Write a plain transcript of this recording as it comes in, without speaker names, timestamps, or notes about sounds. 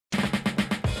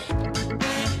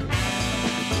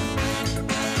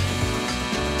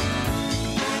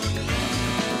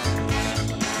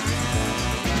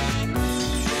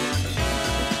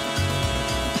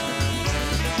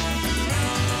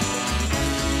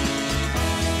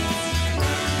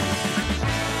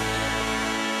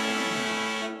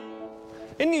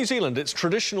In New Zealand, it's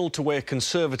traditional to wear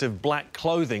conservative black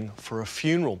clothing for a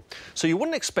funeral, so you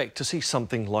wouldn't expect to see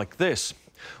something like this.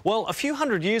 Well, a few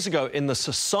hundred years ago in the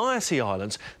Society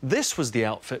Islands, this was the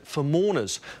outfit for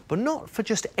mourners, but not for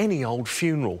just any old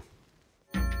funeral.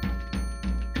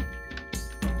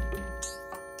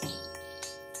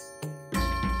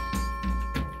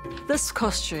 This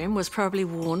costume was probably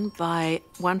worn by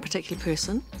one particular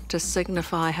person to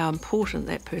signify how important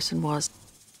that person was.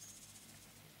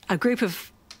 A group of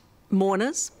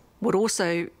mourners would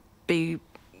also be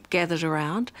gathered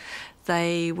around.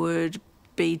 They would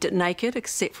be naked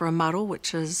except for a maro,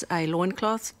 which is a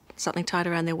loincloth, something tied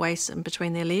around their waist and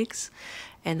between their legs,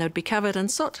 and they'd be covered in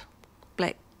soot,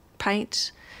 black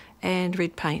paint and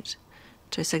red paint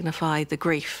to signify the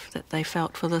grief that they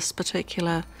felt for this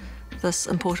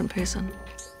important person.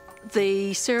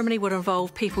 The ceremony would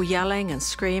involve people yelling and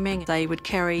screaming. They would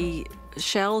carry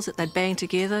shells that they'd bang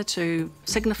together to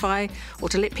signify or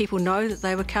to let people know that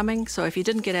they were coming. So if you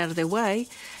didn't get out of their way,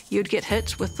 you'd get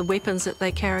hit with the weapons that they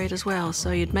carried as well.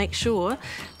 So you'd make sure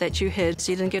that you hid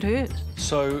so you didn't get hurt.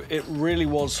 So it really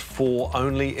was for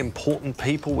only important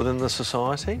people within the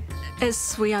society?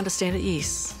 As we understand it,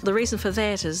 yes. The reason for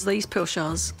that is these pearl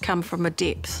shells come from a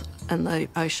depth in the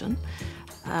ocean.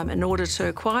 In order to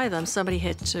acquire them, somebody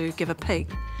had to give a pig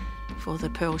for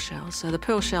the pearl shells. So the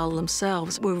pearl shells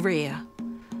themselves were rare.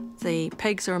 The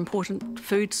pigs are an important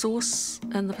food source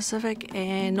in the Pacific,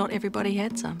 and not everybody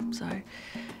had some. So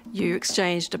you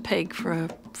exchanged a pig for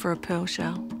a pearl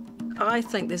shell. I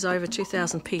think there's over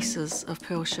 2,000 pieces of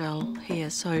pearl shell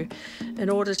here. So in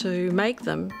order to make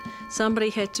them, somebody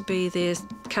had to be there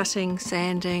cutting,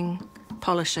 sanding,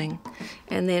 polishing,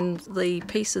 and then the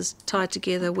pieces tied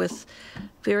together with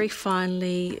very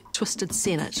finely twisted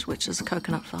sennet, which is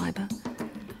coconut fibre.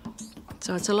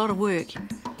 So it's a lot of work.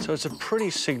 So it's a pretty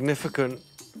significant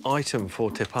item for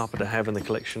Te Papa to have in the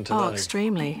collection today. Oh,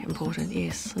 extremely important,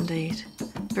 yes, indeed.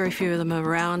 Very few of them are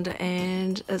around,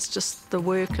 and it's just the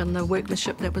work and the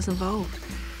workmanship that was involved,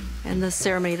 and the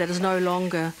ceremony that is no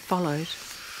longer followed.